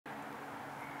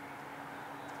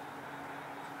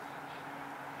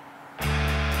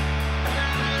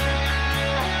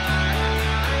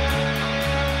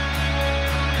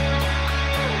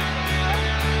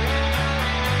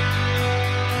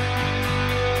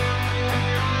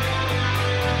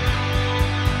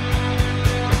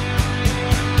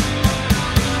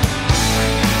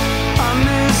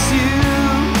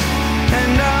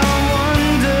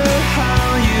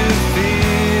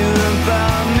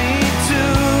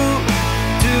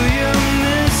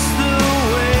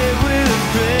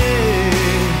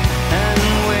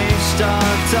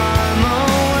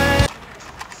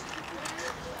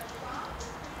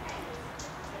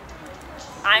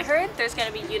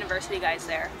guys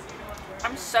there.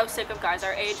 I'm so sick of guys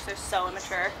our age. They're so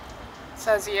immature.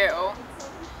 Says you.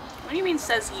 What do you mean,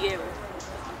 says you?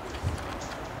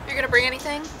 You're gonna bring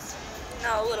anything?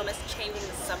 No, little miss, changing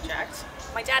the subject.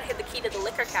 My dad hid the key to the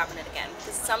liquor cabinet again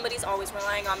because somebody's always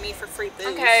relying on me for free booze.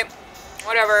 Okay,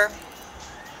 whatever.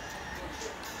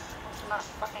 I'm not a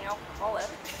fucking alcoholic.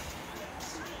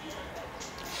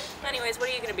 Anyways, what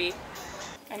are you gonna be?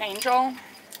 An angel?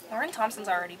 Lauren Thompson's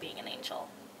already being an angel.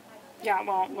 Yeah,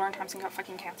 well, Lauren Thompson got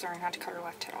fucking cancer and had to cut her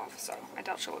left tit off, so I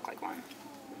doubt she'll look like one.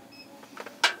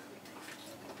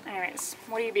 Anyways,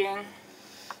 what are you being?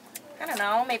 I don't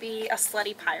know, maybe a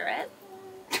slutty pirate?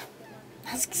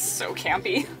 That's so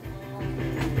campy.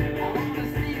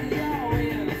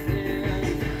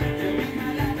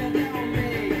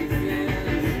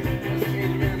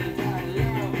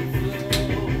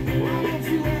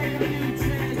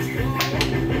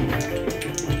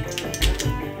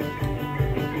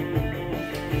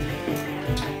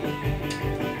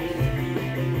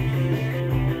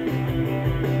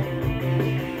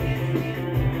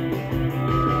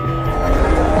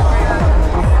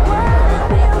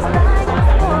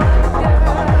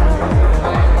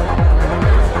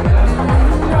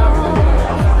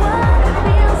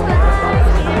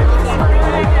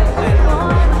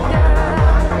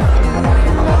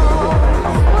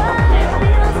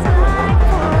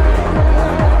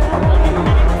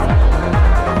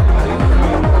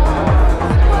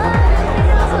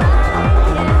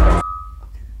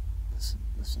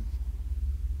 Listen.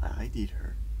 I ID'd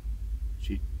her.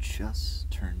 She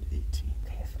just turned 18.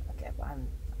 Okay, well,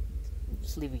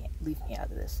 just leave me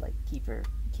out of this. Like, keep her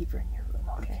in your room,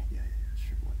 okay? Yeah,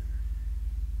 sure, whatever.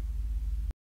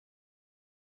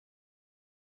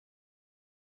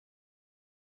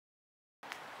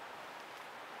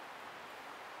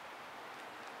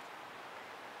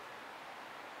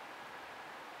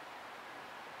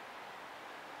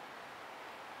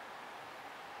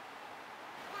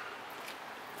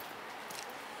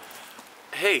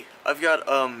 Hey, I've got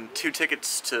 2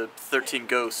 tickets to 13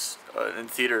 Ghosts in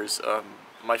theaters.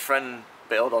 My friend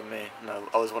bailed on me, and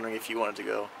I was wondering if you wanted to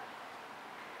go.